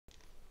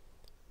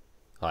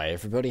Hi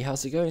everybody,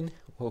 how's it going?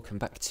 Welcome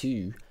back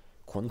to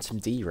Quantum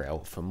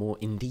Derail for more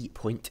indie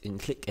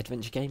point-and-click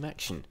adventure game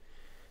action.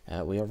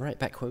 We are right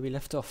back where we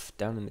left off,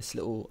 down in this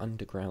little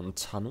underground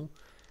tunnel.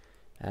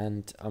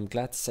 And I'm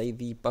glad to say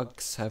the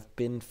bugs have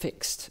been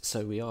fixed,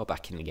 so we are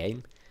back in the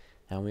game.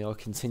 And we are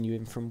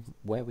continuing from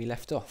where we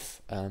left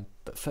off.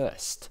 But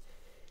first,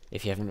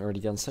 if you haven't already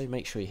done so,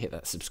 make sure you hit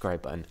that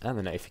subscribe button and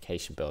the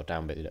notification bell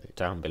down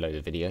below the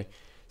video,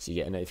 so you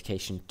get a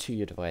notification to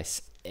your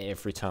device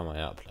every time I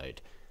upload.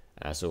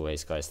 As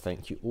always, guys,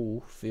 thank you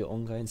all for your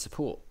ongoing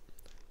support.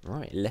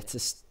 Right, let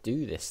us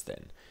do this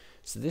then.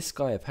 So this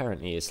guy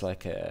apparently is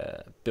like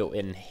a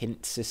built-in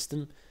hint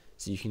system,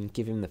 so you can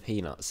give him the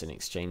peanuts in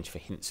exchange for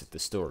hints of the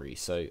story.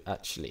 So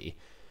actually,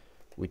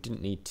 we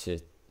didn't need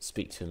to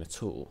speak to him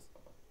at all.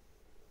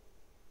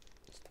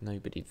 There's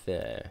nobody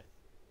there.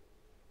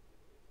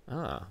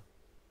 Ah.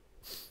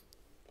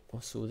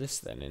 What's all this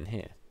then in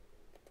here?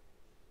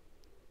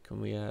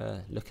 Can we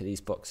look at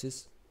these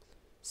boxes?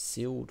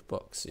 Sealed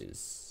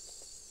boxes.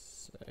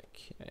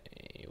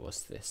 Okay,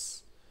 what's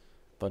this?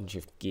 Bunch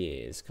of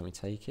gears. Can we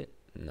take it?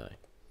 No.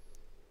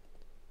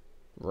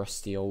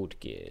 Rusty old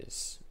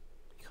gears.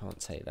 Can't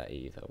take that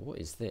either. What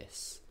is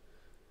this?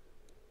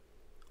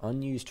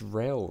 Unused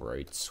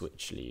railroad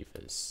switch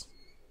levers.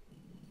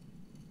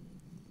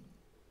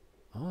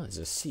 Oh, there's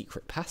a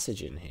secret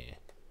passage in here.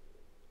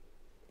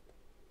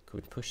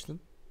 Could we push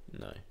them?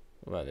 No.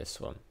 What about this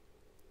one?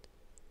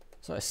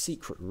 It's like a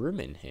secret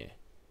room in here.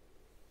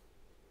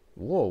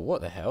 Whoa,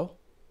 what the hell?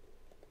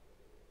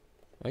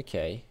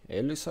 Okay,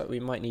 it looks like we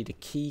might need a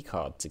key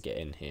card to get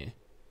in here.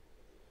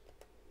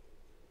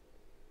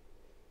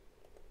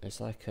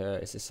 It's like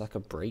is this like a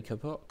breaker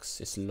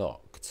box? It's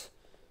locked.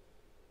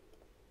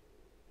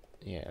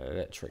 Yeah,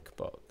 electric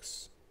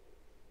box.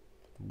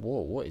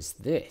 Whoa, what is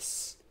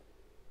this?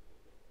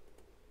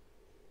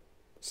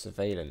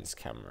 Surveillance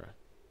camera.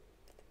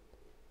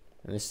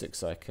 And this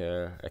looks like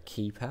a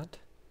keypad.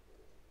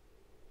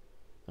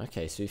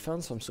 Okay, so we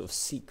found some sort of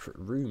secret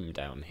room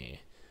down here.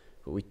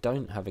 But we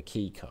don't have a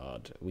key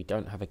card, we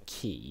don't have a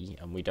key,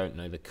 and we don't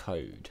know the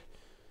code.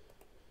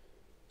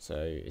 So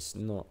it's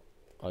not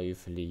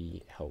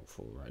overly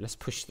helpful. Right, let's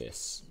push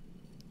this.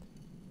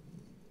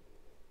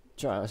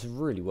 That's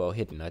really well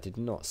hidden. I did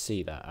not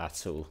see that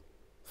at all.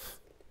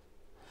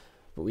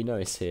 But we know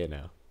it's here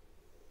now.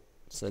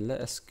 So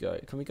let us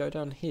go. Can we go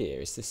down here?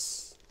 Is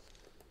this...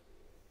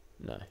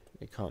 No,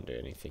 we can't do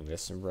anything.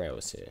 There's some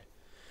rails here.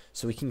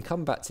 So we can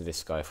come back to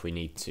this guy if we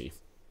need to.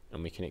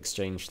 And we can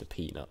exchange the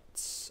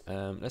peanuts.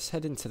 Let's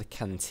head into the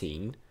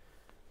canteen.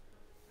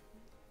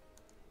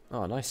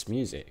 Oh, nice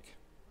music.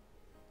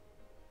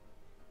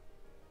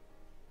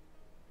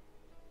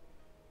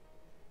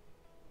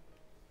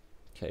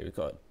 Okay, we've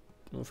got...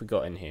 What have we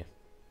got in here?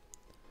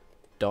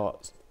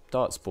 Darts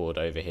board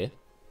over here.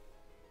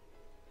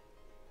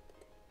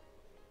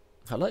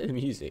 I like the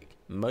music.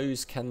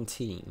 Moe's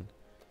Canteen.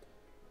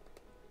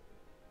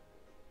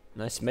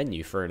 Nice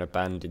menu for an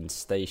abandoned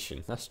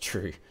station. That's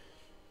true.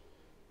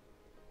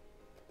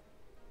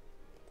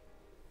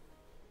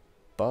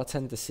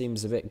 Bartender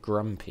seems a bit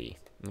grumpy.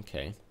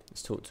 Okay,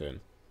 let's talk to him.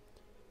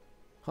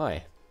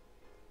 Hi.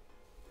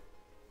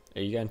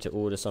 Are you going to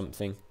order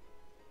something?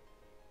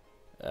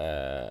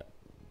 I'd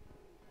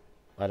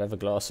have a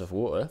glass of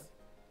water.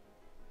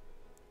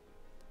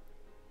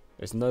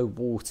 There's no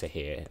water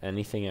here.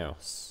 Anything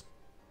else?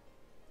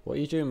 What are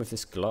you doing with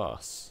this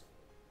glass?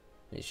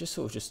 It's just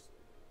sort of just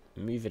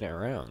moving it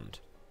around.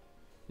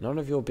 None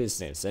of your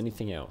business.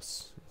 Anything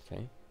else?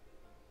 Okay.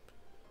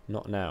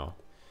 Not now.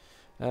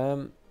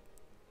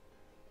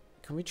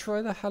 Can we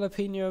try the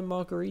jalapeno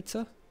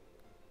margarita?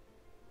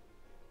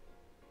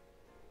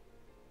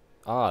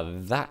 Ah,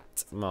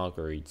 that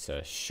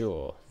margarita.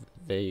 Sure.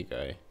 There you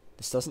go.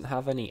 This doesn't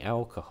have any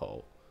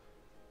alcohol.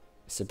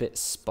 It's a bit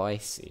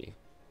spicy.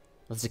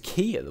 There's a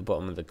key at the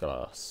bottom of the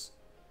glass.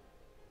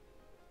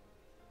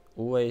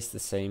 Always the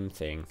same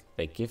thing.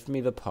 They give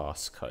me the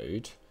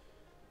passcode,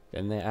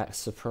 then they act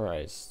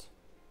surprised.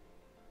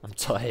 I'm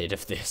tired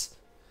of this.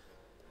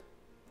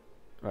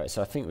 Right,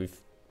 so I think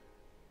we've...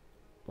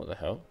 What the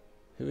hell?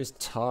 Who is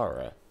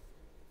Tara?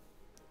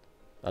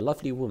 A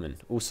lovely woman.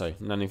 Also,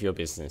 none of your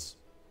business.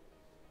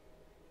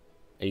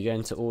 Are you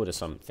going to order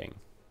something?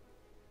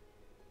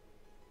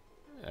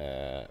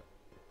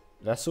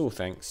 That's all,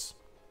 thanks.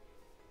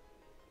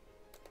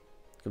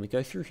 Can we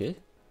go through here?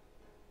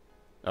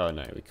 Oh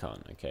no, we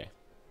can't. Okay.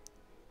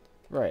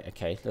 Right,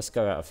 okay, let's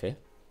go out of here.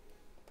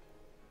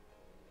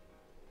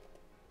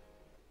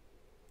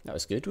 That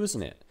was good,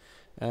 wasn't it?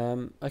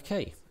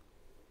 Okay.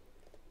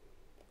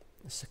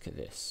 Let's look at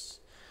this.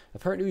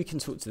 Apparently we can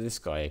talk to this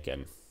guy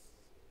again.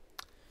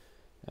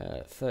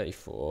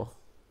 34.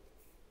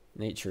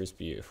 Nature is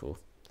beautiful.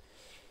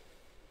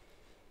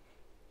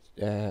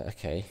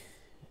 Okay.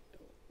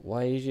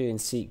 Why are you doing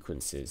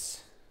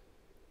sequences?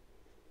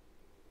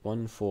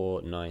 1,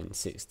 4, 9,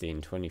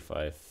 16,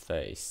 25,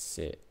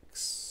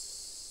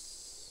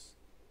 36,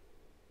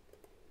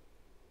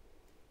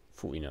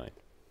 49.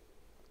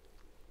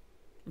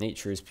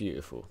 Nature is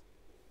beautiful.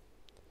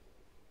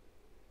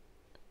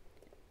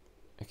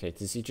 Okay,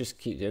 does he just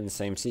keep doing the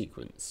same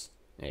sequence?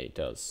 Yeah, he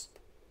does.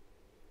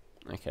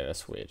 Okay,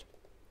 that's weird.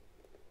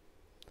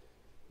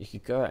 You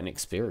could go out and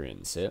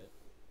experience it.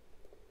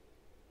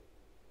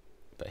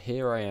 But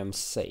here I am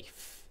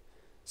safe.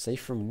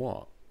 Safe from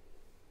what?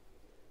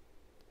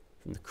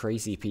 From the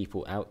crazy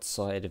people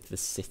outside of the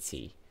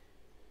city.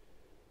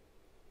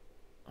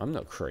 I'm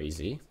not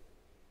crazy.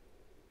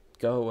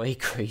 Go away,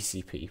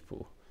 crazy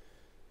people.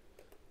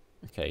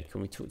 Okay,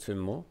 can we talk to him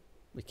more?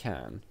 We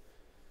can.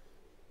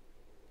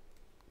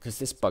 Because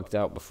this bugged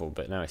out before,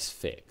 but now it's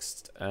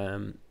fixed.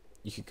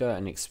 You could go out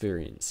and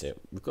experience it.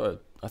 We've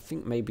got. I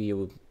think maybe it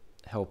will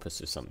help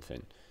us with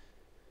something.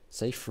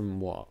 Safe from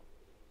what?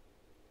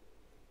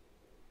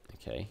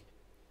 Okay.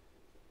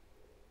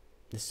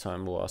 This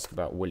time we'll ask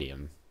about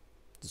William.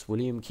 Does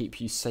William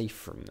keep you safe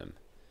from them?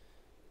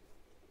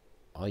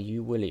 Are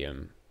you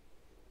William?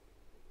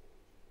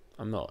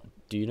 I'm not.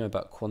 Do you know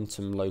about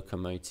quantum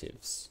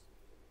locomotives?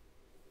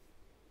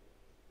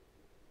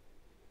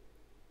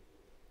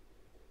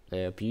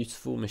 They are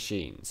beautiful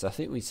machines. I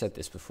think we said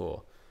this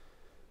before.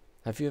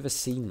 Have you ever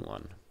seen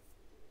one?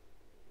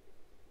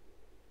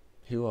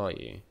 Who are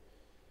you?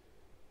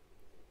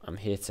 I'm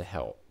here to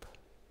help.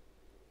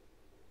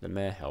 The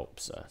mayor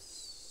helps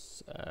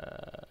us.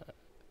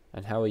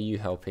 And how are you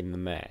helping the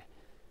mayor?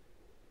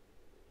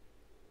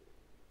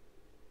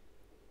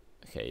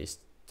 Okay, he's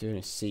doing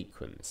a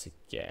sequence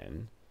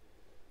again.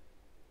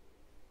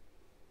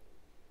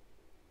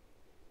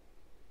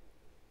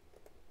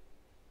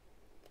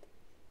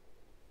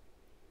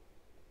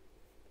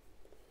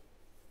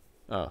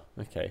 Oh,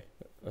 okay.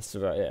 That's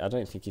about it. I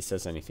don't think he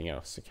says anything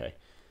else. Okay.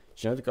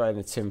 Do you know the guy in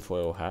the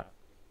tinfoil hat?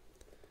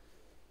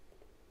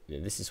 Yeah,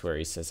 this is where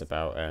he says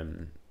about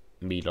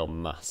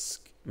Melon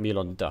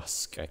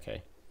Dusk.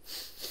 Okay.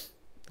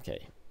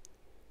 Okay.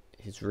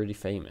 He's really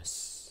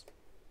famous.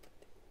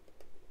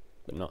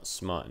 But not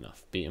smart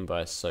enough. Beaten by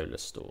a solar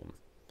storm.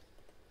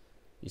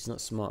 He's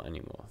not smart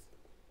anymore.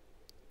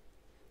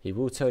 He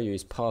will tell you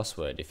his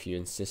password if you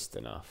insist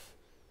enough.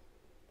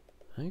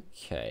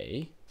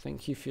 Okay.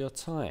 Thank you for your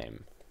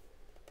time.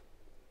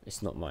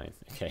 It's not mine.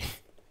 Okay.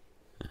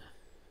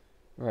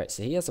 Right,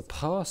 so he has a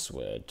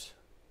password.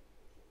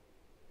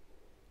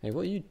 Hey,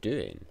 what are you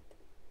doing?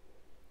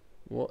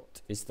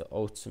 What is the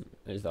answer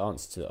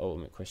to the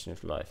ultimate question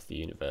of life, the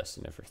universe,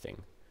 and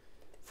everything?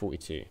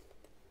 42.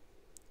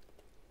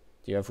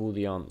 Do you have all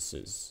the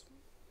answers?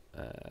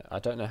 I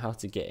don't know how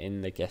to get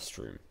in the guest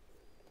room.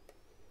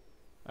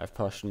 I have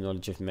partial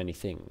knowledge of many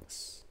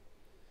things.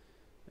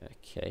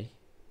 Okay.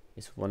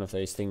 Is one of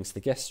those things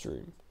the guest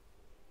room?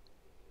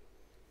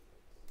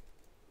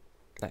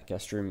 That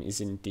guest room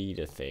is indeed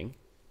a thing.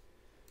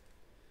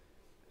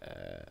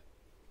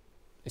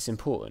 It's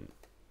important.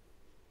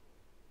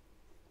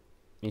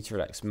 Need to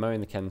relax. Moe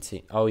in the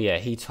canteen. Oh yeah,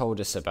 he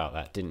told us about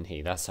that, didn't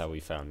he? That's how we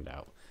found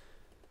out.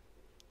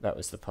 That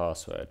was the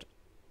password.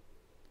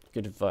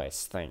 Good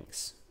advice,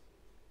 thanks.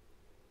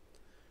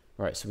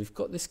 Right, so we've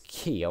got this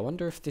key. I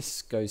wonder if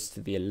this goes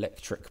to the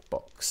electric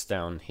box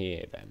down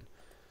here then.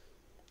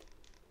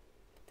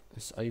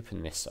 Let's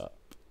open this up.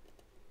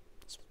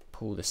 Let's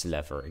pull this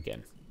lever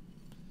again.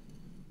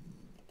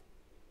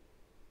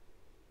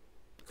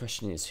 The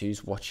question is,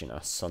 who's watching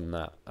us on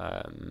that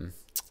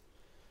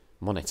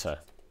monitor?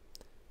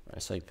 Right,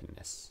 let's open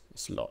this.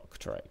 It's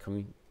locked, right? Can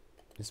we...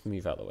 Let's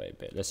move out of the way a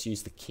bit. Let's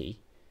use the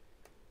key.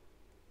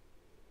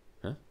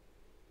 Huh?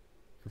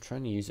 I'm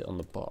trying to use it on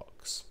the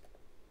box.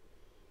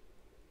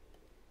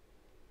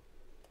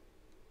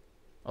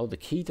 Oh, the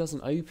key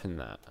doesn't open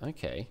that.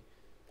 Okay.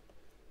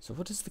 So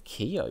what does the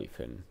key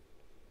open?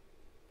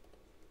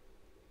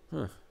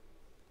 Huh.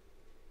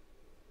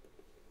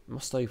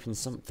 Must open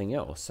something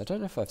else. I don't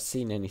know if I've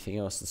seen anything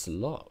else that's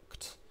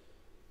locked.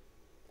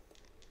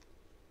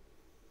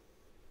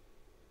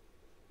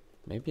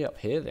 Maybe up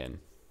here then.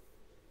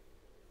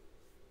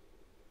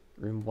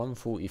 Room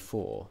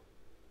 144.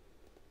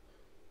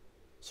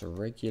 It's a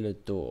regular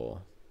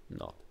door.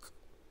 Knock.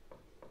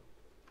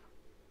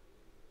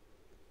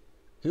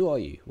 Who are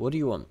you? What do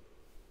you want?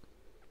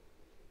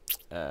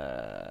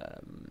 I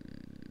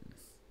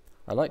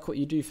like what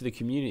you do for the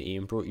community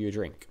and brought you a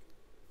drink.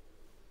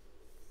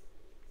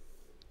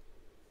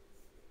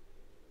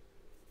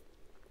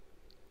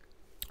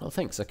 Oh,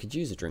 thanks. I could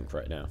use a drink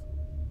right now.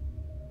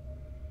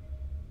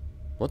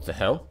 What the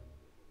hell?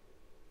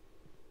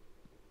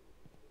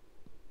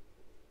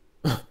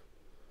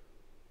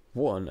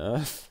 What on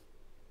earth?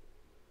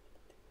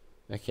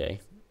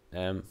 Okay.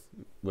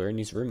 We're in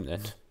his room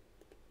then.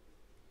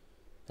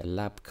 A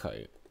lab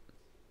coat.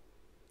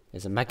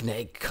 There's a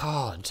magnetic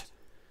card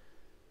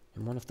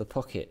in one of the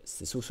pockets.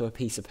 There's also a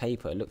piece of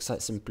paper. It looks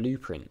like some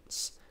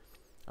blueprints.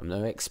 I'm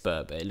no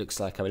expert, but it looks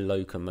like a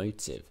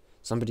locomotive.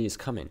 Somebody is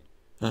coming.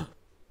 The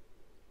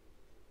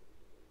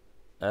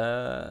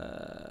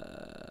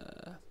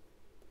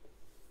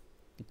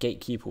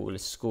gatekeeper will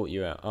escort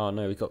you out. Oh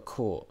no, we got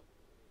caught.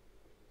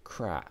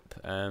 Crap.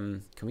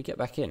 Can we get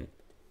back in?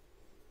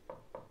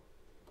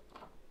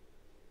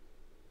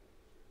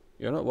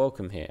 You're not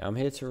welcome here. I'm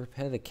here to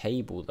repair the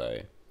cable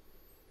though.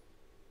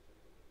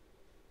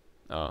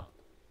 Oh,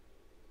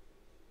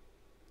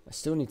 I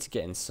still need to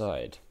get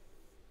inside.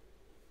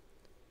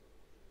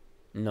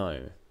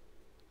 No.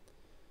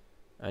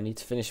 I need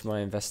to finish my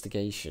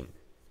investigation.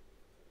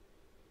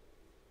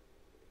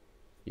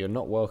 You're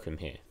not welcome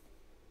here.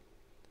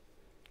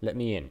 Let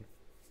me in.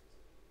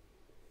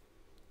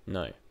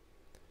 No.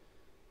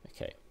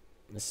 Okay.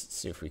 Let's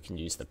see if we can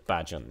use the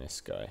badge on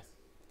this guy.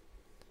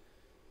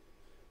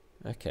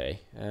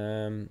 Okay.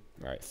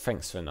 Right.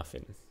 Thanks for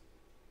nothing.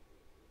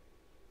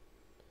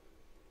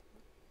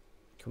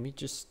 Can we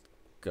just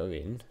go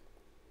in?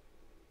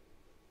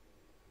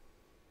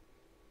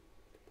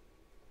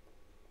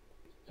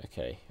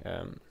 Okay.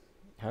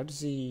 How does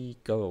he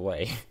go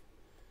away?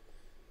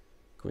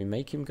 Can we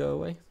make him go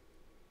away?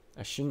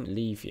 I shouldn't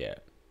leave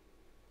yet.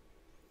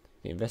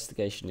 The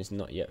investigation is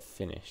not yet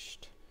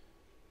finished.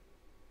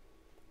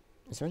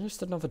 Is there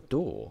just another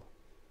door?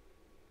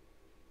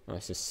 Oh,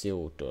 it's a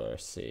sealed door, I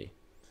see.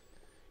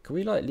 Can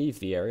we, like, leave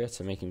the area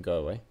to make him go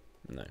away?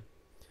 No.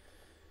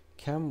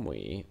 Can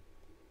we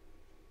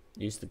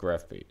use the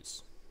grav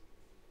boots?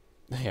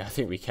 Yeah, I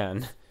think we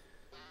can.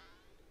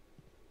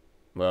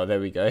 Well, there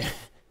we go.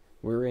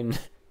 We're in.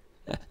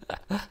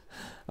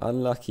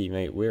 Unlucky,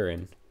 mate, we're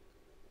in.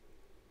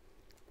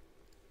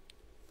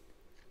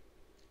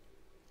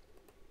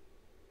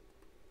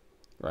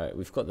 Right,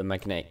 we've got the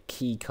magnetic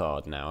key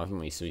card now, haven't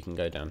we? So we can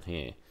go down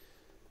here.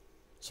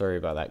 Sorry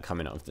about that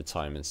coming up with the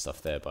time and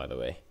stuff there, by the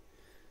way.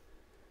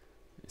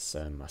 It's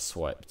I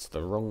swiped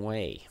the wrong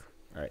way.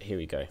 Alright, here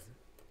we go.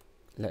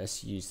 Let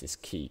us use this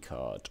key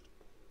card.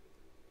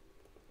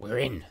 We're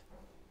in.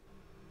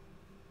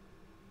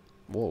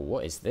 Whoa,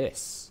 what is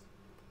this?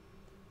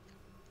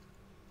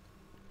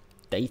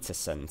 Data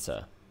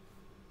center.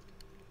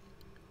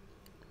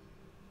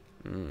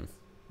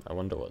 I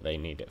wonder what they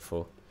need it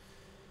for.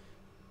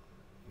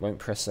 Won't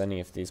press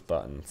any of these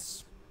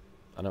buttons.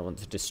 I don't want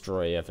to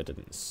destroy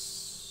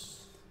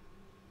evidence.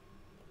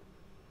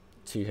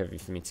 Too heavy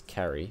for me to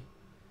carry.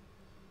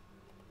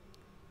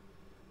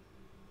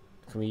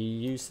 Can we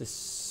use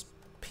this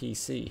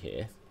PC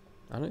here?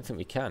 I don't think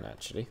we can,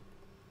 actually.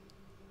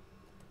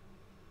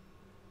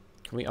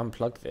 Can we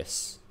unplug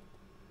this?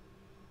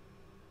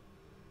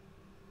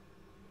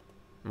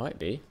 Might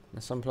be.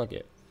 Let's unplug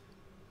it.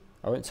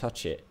 I won't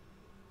touch it.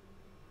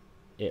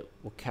 It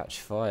will catch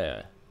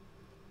fire.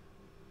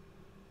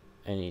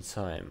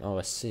 Anytime. Oh,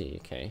 I see.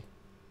 Okay.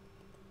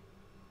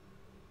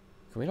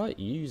 Can we, like,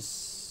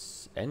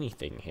 use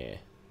anything here?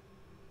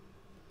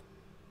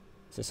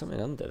 Is there something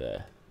under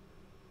there?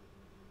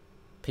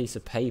 Piece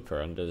of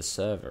paper under the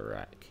server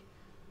rack.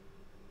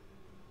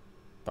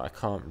 But I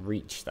can't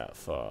reach that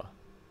far.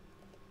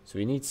 So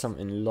we need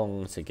something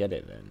long to get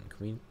it then.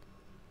 Can we...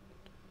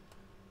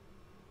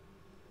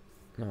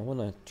 No, I want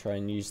to try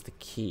and use the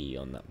key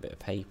on that bit of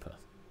paper.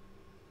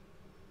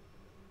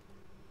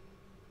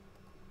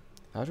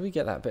 How do we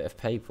get that bit of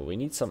paper? We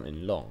need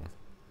something long.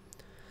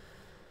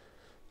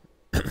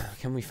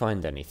 Can we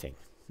find anything?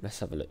 Let's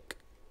have a look.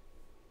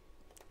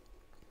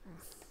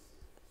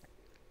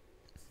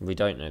 We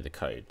don't know the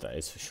code, that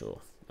is for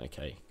sure.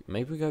 Okay,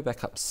 maybe we go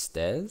back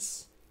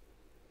upstairs?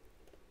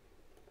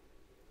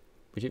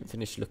 We didn't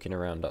finish looking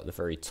around up the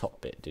very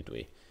top bit, did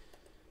we?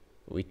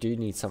 But we do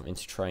need something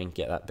to try and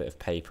get that bit of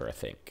paper, I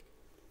think.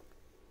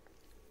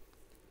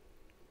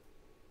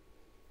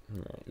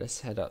 Alright,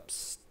 let's head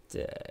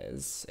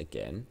upstairs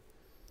again.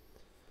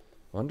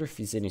 I wonder if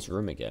he's in his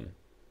room again.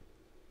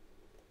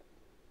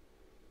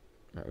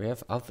 Right, we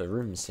have other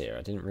rooms here.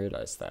 I didn't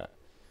realise that.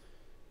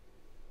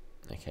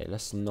 Okay,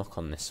 let's knock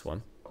on this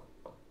one.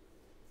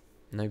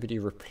 Nobody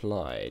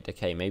replied.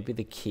 Okay, maybe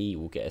the key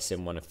will get us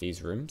in one of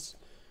these rooms.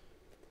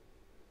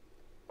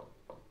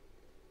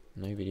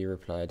 Nobody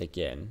replied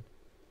again.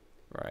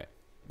 Right,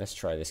 let's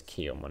try this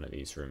key on one of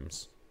these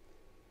rooms.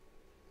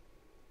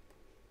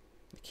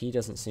 The key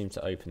doesn't seem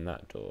to open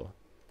that door.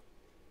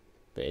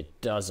 But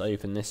it does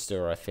open this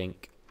door, I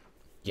think.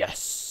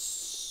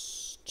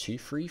 Yes!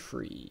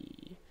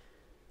 233.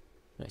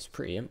 No, it's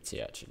pretty empty,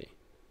 actually.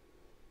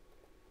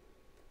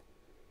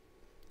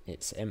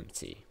 It's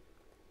empty.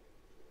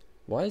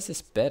 Why is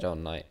this bed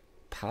on, like,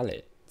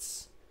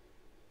 pallets?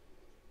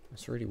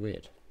 That's really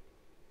weird.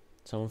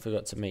 Someone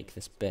forgot to make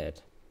this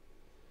bed.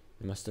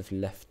 They must have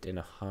left in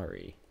a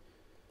hurry.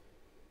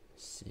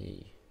 Let's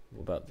see.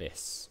 What about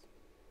this?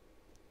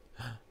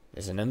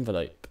 There's an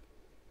envelope.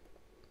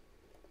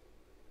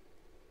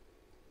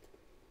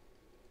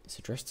 It's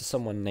addressed to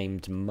someone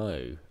named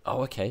Mo.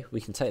 Oh, okay. We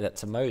can take that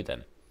to Mo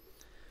then.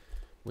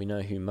 We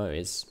know who Mo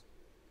is.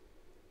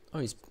 Oh,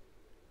 he's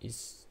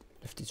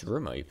left his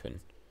room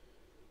open.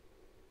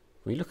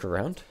 Can we look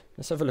around?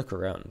 Let's have a look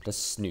around. Let's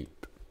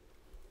snoop.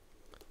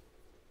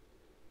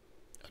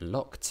 A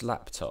locked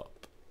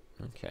laptop.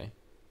 Okay.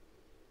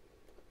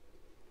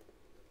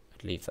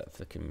 I'd leave that for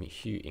the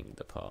computing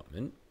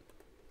department.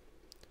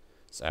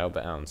 It's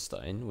Albert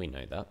Einstein, we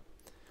know that.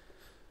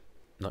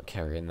 Not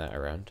carrying that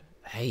around.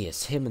 Hey,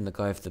 it's him and the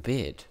guy with the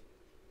beard.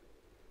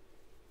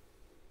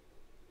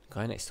 The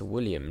guy next to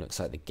William looks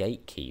like the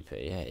gatekeeper.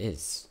 Yeah, it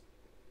is.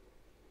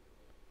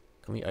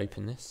 Can we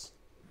open this?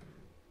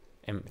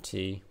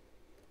 Empty.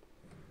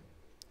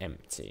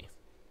 empty.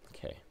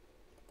 Okay.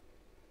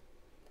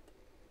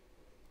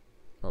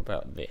 What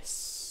about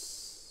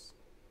this?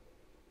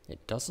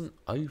 It doesn't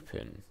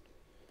open.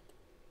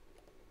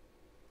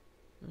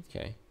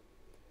 Okay.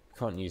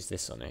 Can't use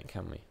this on it,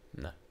 can we?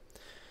 No.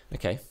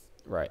 Okay.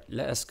 Right.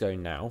 Let us go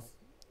now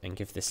and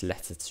give this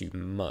letter to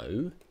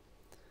Mo.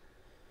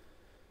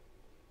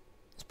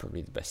 That's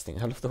probably the best thing.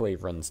 I love the way he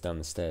runs down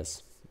the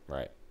stairs.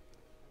 Right.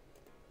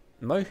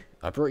 Mo,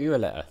 I brought you a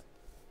letter.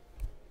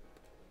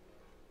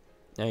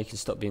 Now you can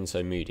stop being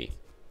so moody.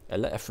 A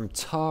letter from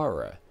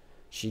Tara.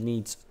 She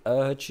needs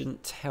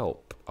urgent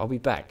help. I'll be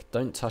back.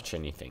 Don't touch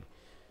anything.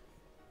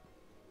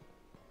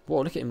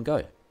 Whoa, look at him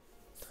go.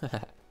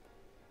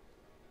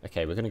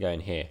 Okay, we're going to go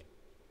in here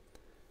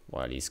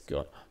while he's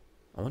gone.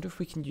 I wonder if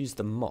we can use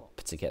the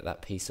mop to get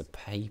that piece of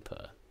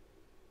paper.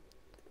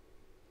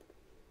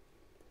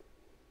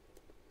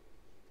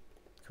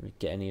 Can we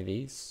get any of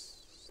these?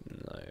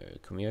 No.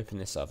 Can we open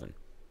this oven?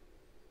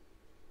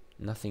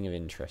 Nothing of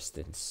interest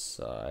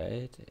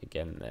inside.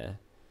 Again there.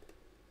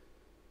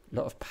 A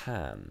lot of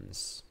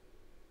pans.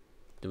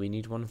 Do we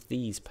need one of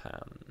these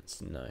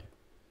pans? No.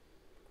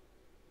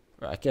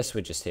 Right, I guess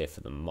we're just here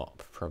for the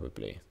mop,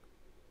 probably.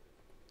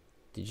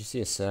 Did you see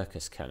a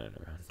circus cannon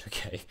around?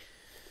 Okay.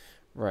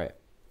 Right.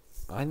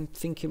 I'm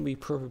thinking we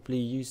probably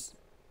use...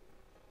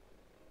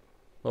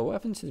 Well, what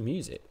happened to the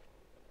music?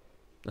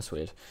 That's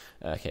weird.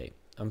 Okay.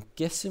 I'm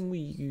guessing we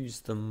use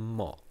the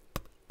mop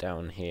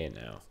down here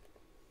now.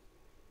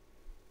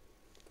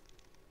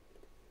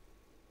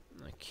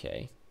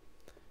 Okay.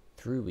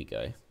 Through we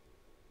go.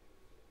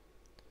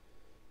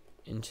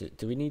 Into...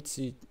 Do we need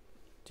to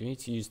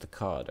use the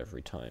card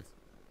every time?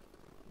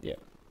 Yeah.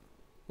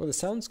 Well, the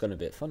sound's gone a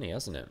bit funny,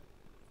 hasn't it?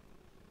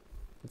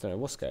 I don't know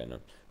what's going on.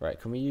 Right,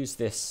 can we use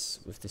this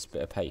with this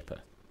bit of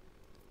paper?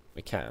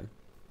 We can.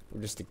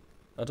 We'll just...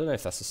 I don't know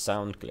if that's a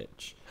sound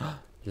glitch.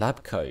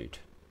 Lab code.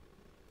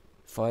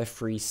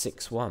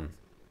 5361.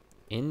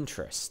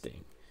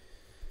 Interesting.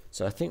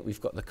 So I think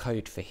we've got the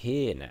code for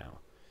here now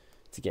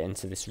to get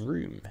into this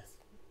room,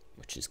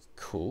 which is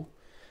cool.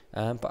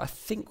 But I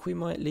think we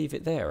might leave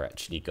it there,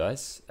 actually,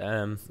 guys.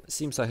 It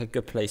seems like a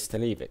good place to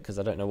leave it, because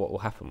I don't know what will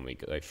happen when we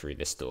go through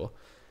this door.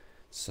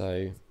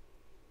 So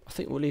I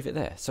think we'll leave it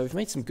there. So we've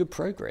made some good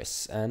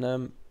progress,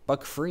 and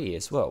bug-free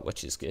as well,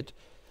 which is good.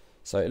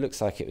 So it looks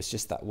like it was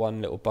just that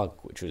one little bug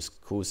which was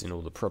causing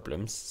all the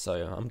problems. So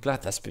I'm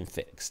glad that's been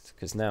fixed,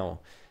 because now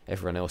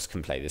everyone else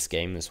can play this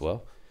game as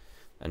well.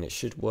 And it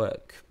should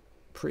work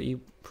pretty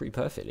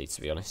perfectly,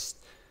 to be honest.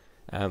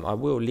 I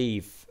will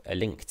leave a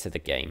link to the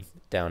game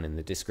down in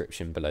the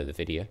description below the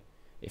video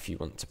if you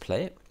want to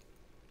play it.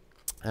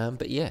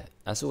 But yeah,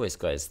 as always,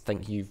 guys,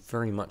 thank you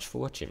very much for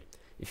watching.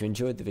 If you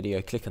enjoyed the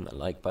video, click on that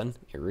like button.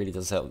 It really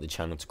does help the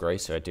channel to grow,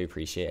 so I do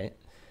appreciate it.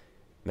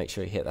 Make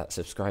sure you hit that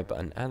subscribe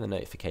button and the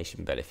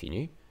notification bell if you're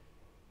new.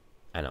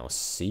 And I'll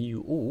see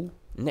you all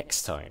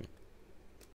next time.